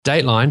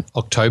Dateline,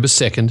 October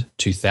 2nd,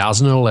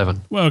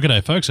 2011. Well,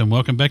 g'day, folks, and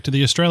welcome back to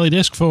the Australia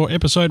Desk for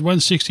episode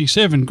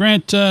 167.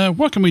 Grant,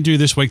 what can we do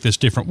this week that's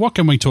different? What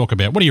can we talk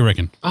about? What do you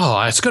reckon? Oh,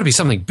 it's got to be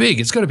something big.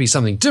 It's got to be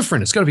something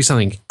different. It's got to be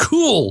something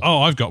cool.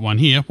 Oh, I've got one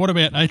here. What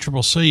about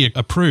ACCC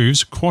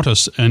approves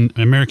Qantas and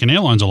American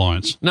Airlines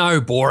Alliance?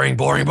 No, boring.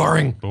 Boring,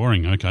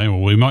 okay.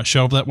 Well, we might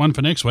shelve that one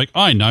for next week.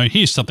 I know.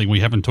 Here's something we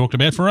haven't talked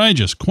about for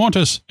ages.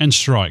 Qantas and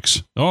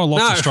strikes. Oh,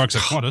 lots of strikes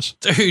at Qantas.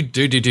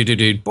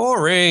 Dude.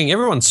 Boring.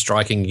 Everyone's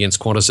striking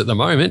against Qantas at the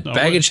moment.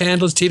 Baggage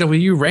handlers,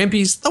 TW,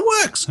 rampies, the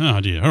works. Oh,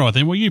 dear. All right,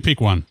 then. Well, you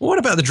pick one. What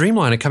about the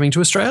Dreamliner coming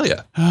to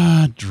Australia?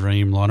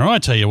 Dreamliner. I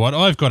tell you what,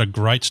 I've got a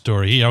great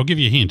story here. I'll give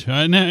you a hint.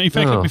 Now, in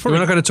fact, before we're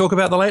not going to talk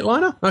about the late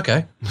liner?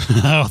 Okay.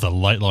 Oh, the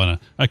late liner.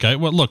 Okay,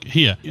 well, look,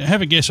 here.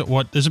 Have a guess at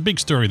what... There's a big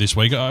story this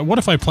week. What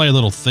if I play a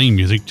little theme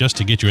music just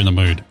to get you in the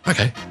mood?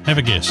 Okay. Have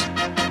a guess.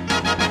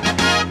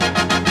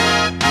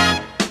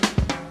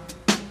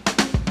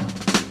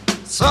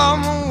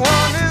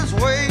 Someone is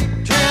waiting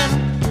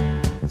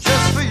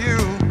just for you.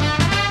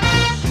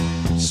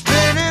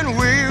 Spinning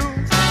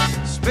wheel,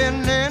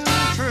 spinning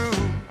true.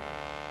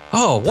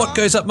 Oh, what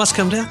goes up must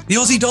come down. The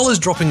Aussie dollar's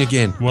dropping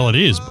again. Well, it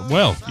is.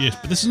 Well, yes,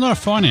 but this is not a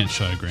finance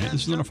show, Grant.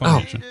 This is not a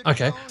finance show.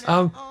 Okay.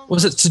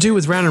 Was it to do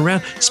with round and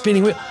round,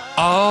 spinning wheel?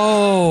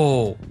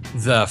 Oh,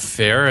 the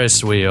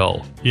Ferris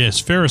wheel. Yes,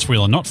 Ferris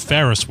wheel, and not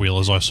Ferris wheel,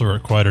 as I saw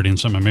it quoted in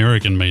some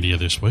American media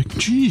this week.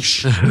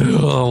 Jeez.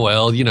 Oh,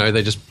 well,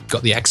 they just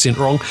got the accent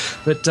wrong.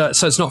 But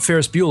so it's not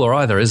Ferris Bueller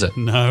either, is it?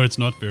 No, it's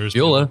not Ferris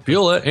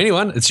Bueller.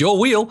 Anyone, it's your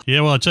wheel. Yeah,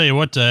 well, I'll tell you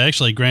what,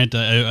 actually, Grant,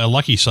 a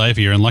lucky save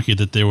here, and lucky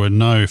that there were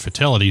no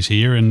fatalities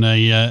here, and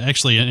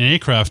actually an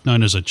aircraft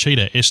known as a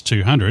Cheetah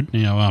S-200.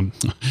 Now,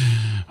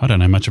 I don't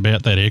know much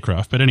about that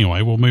aircraft, but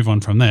anyway, we'll move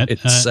on from that.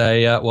 It's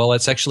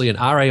it's actually an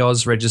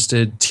RA-Aus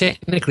registered,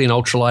 technically an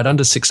ultralight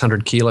under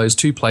 600 kilos,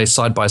 two-place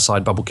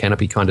side-by-side bubble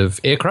canopy kind of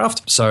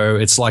aircraft. So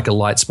it's like a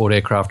light sport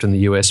aircraft in the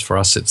US. For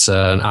us, it's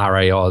an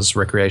RA-Aus,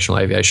 Recreational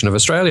Aviation of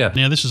Australia.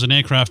 Now, this is an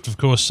aircraft, of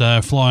course,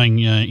 flying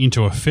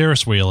into a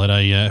Ferris wheel at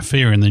a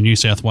fair in the New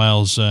South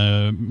Wales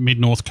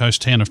mid-north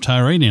coast town of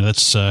Taree. Now,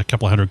 that's a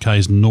couple of hundred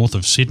k's north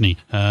of Sydney.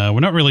 We're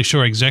not really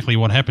sure exactly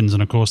what happens,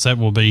 and of course, that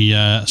will be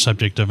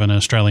subject of an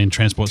Australian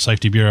Transport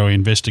Safety Bureau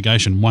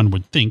investigation, one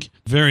would think.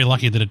 Very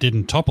lucky that it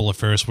didn't topple a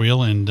Ferris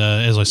wheel, and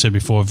as I said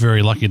before,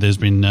 very lucky there's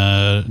been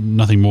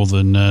nothing more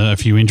than a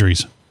few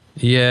injuries.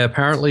 Yeah,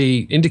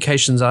 apparently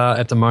indications are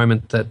at the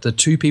moment that the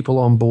two people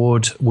on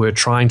board were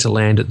trying to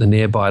land at the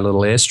nearby little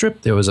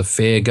airstrip. There was a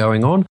fair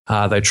going on.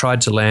 They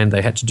tried to land.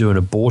 They had to do an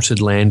aborted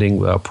landing,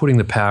 putting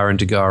the power in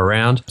to go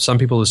around. Some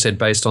people have said,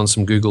 based on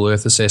some Google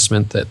Earth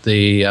assessment, that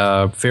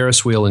the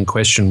Ferris wheel in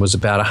question was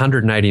about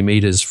 180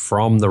 metres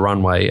from the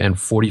runway and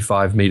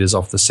 45 metres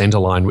off the centre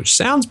line, which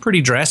sounds pretty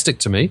drastic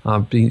to me.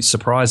 I'd be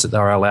surprised that they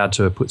were allowed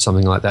to put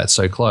something like that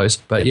so close.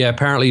 But yeah,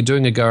 apparently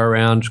doing a go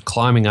around,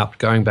 climbing up,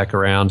 going back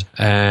around,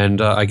 and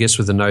I guess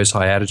with the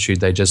nose-high attitude,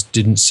 they just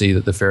didn't see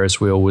that the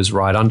Ferris wheel was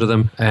right under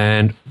them,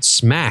 and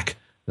smack,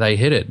 they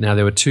hit it. Now,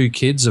 there were two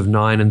kids of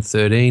 9 and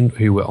 13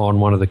 who were on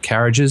one of the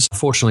carriages.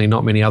 Fortunately,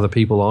 not many other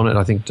people on it.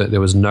 I think that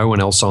there was no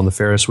one else on the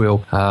Ferris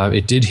wheel.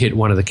 It did hit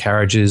one of the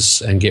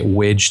carriages and get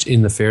wedged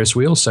in the Ferris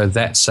wheel, so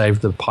that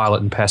saved the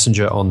pilot and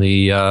passenger on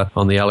the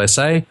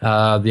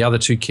LSA. The other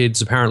two kids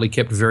apparently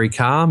kept very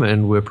calm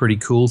and were pretty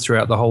cool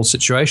throughout the whole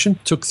situation.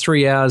 Took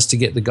 3 hours to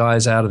get the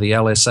guys out of the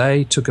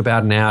LSA. Took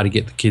about an hour to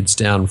get the kids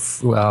down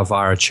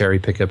via a cherry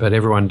picker, but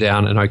everyone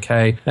down and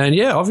okay. And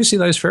yeah, obviously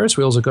those Ferris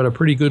wheels have got a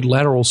pretty good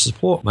lateral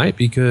support, mate,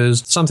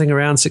 because something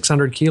around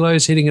 600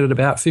 kilos hitting it at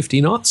about 50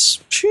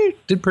 knots,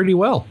 did pretty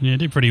well. Yeah,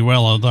 did pretty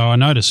well, although I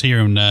notice here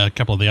in a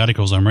couple of the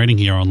articles I'm reading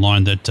here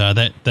online that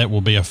that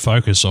will be a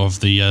focus of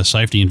the air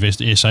safety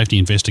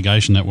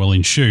investigation that will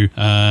ensue,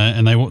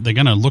 and they're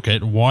going to look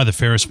at why the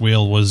Ferris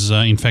wheel was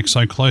in fact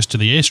so close to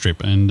the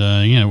airstrip, and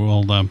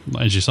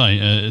as you say,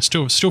 it's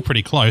still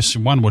pretty close.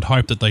 One would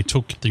hope that they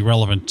took the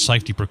relevant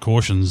safety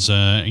precautions,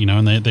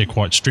 and they're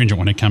quite stringent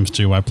when it comes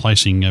to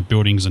placing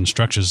buildings and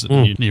structures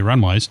near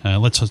runways.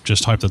 Let's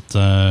just hope that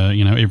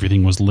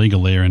everything was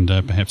legal there, and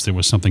perhaps there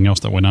was something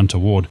else that went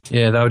untoward.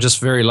 Yeah, they were just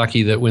very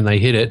lucky that when they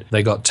hit it,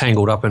 they got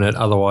tangled up in it.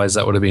 Otherwise,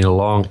 that would have been a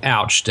long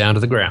ouch down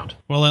to the ground.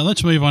 Well,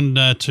 let's move on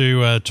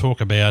to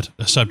talk about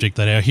a subject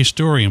that our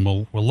historian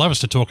will love us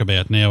to talk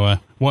about.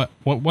 Now,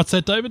 what's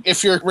that, David?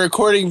 If you're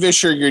recording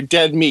Vischer, you're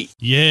dead meat.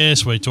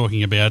 Yes, we're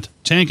talking about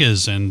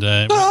tankers, and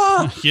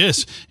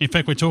yes, in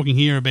fact, we're talking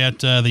here about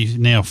the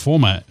now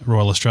former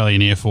Royal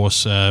Australian Air Force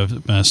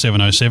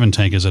 707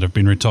 tankers that have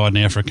been retired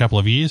now for a couple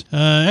of years.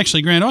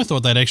 Actually, Grant, I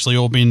thought they'd actually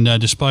all been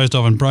disposed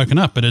of and broken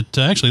up, but it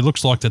actually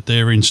looks like that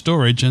they're in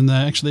storage, and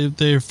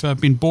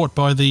they've been bought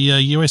by the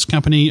US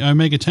company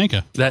Omega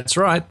Tanker. That's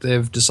right.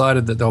 They've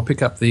decided that they'll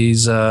pick up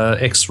these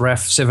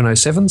ex-RAAF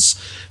 707s,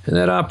 and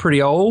that are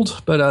pretty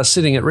old, but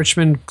sitting at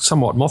Richmond,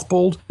 somewhat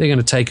mothballed. They're going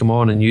to take them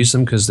on and use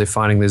them because they're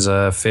finding there's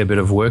a fair bit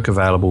of work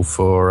available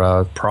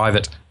for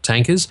private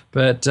tankers.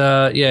 But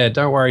yeah,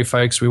 don't worry,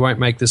 folks. We won't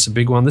make this a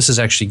big one. This is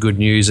actually good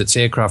news. It's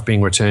aircraft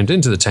being returned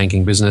into the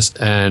tanking business.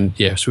 And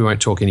yes, we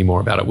won't talk any more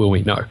about it, will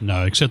we? No.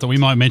 No, except that we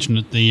might mention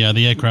that the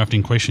aircraft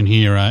in question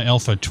here,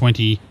 Alpha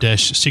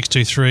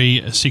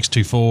 20-623,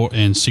 624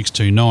 and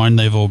 629,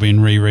 they've all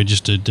been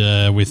re-registered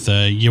with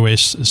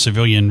US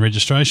civilian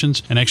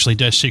registrations. And actually,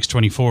 Dash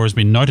 624 has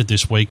been noted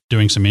this week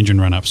doing some engine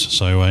run-ups.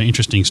 So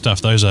interesting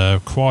stuff. Those are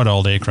quite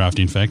old aircraft,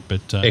 in fact.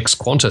 But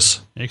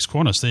Ex-Qantas.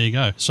 Ex-Qantas, there you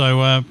go.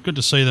 So good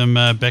to see them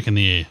back in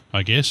the air,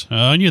 I guess.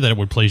 I knew that it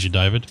would please you,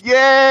 David.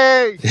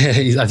 Yay!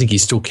 Yeah, I think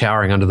he's still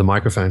cowering under the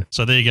microphone.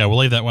 So there you go. We'll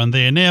leave that one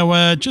there.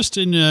 Now, just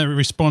in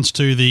response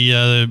to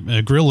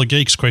the Grill the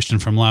Geeks question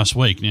from last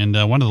week, and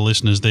one of the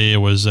listeners there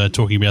was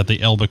talking about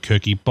the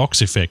Albuquerque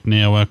Box Effect.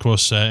 Now, of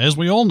course, as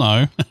we all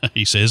know,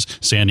 he says,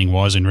 sounding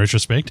wise in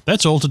retrospect,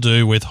 that's all to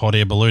do with hot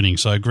air ballooning.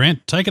 So,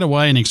 Grant, take it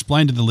away and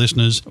explain to the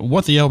listeners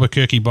what the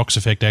Albuquerque Box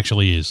Effect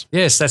actually is.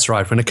 Yes, that's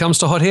right. When it comes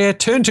to hot air,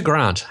 turn to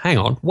Grant. Hang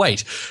on,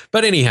 wait.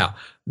 But anyhow,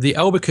 the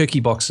Albuquerque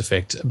Box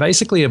Effect.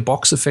 Basically, a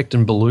box effect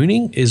in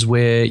ballooning is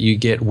where you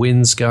get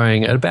winds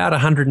going at about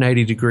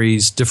 180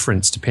 degrees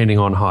difference depending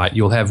on height.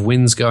 You'll have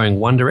winds going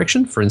one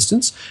direction, for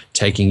instance,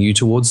 taking you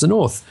towards the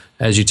north.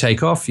 As you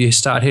take off, you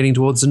start heading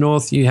towards the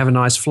north, you have a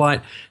nice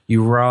flight,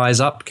 you rise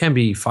up, can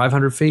be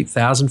 500 feet,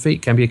 1,000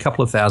 feet, can be a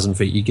couple of thousand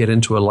feet. You get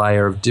into a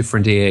layer of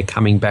different air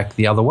coming back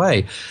the other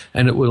way,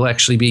 and it will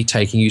actually be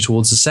taking you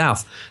towards the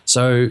south.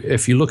 So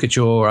if you look at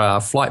your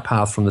flight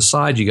path from the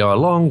side, you go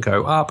along,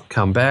 go up,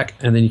 come back,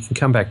 and then you can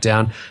come back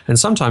down, and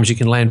sometimes you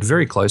can land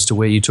very close to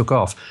where you took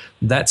off.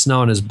 That's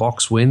known as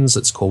box winds.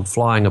 It's called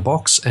flying a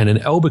box, and in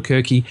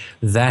Albuquerque,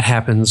 that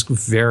happens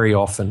very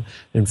often.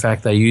 In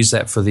fact, they use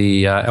that for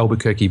the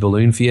Albuquerque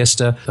Balloon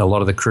Fiesta. A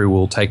lot of the crew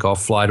will take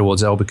off, fly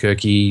towards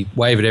Albuquerque,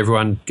 wave at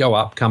everyone, go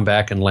up, come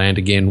back, and land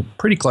again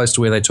pretty close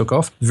to where they took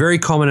off. Very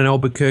common in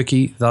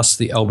Albuquerque, thus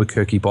the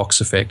Albuquerque Box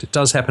Effect. It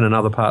does happen in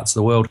other parts of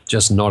the world,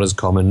 just not as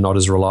common, not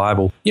as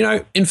reliable. You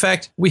know, in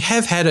fact, we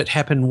have had it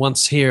happen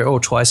once here or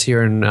twice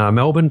here in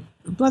Melbourne.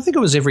 I think it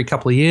was every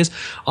couple of years.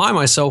 I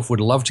myself would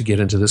love to get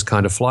into this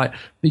kind of flight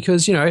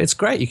because, you know, it's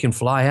great. You can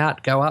fly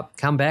out, go up,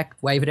 come back,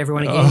 wave at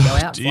everyone again,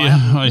 go out, fly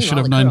up. I should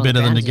have known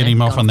better than to get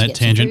him off on that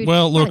tangent.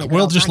 Well, look,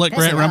 we'll just let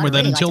Grant run with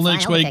that until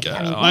next week.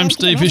 I'm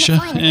Steve Fisher,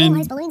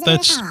 and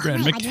that's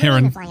Grant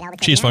McHerron.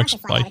 Cheers, folks.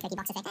 Bye.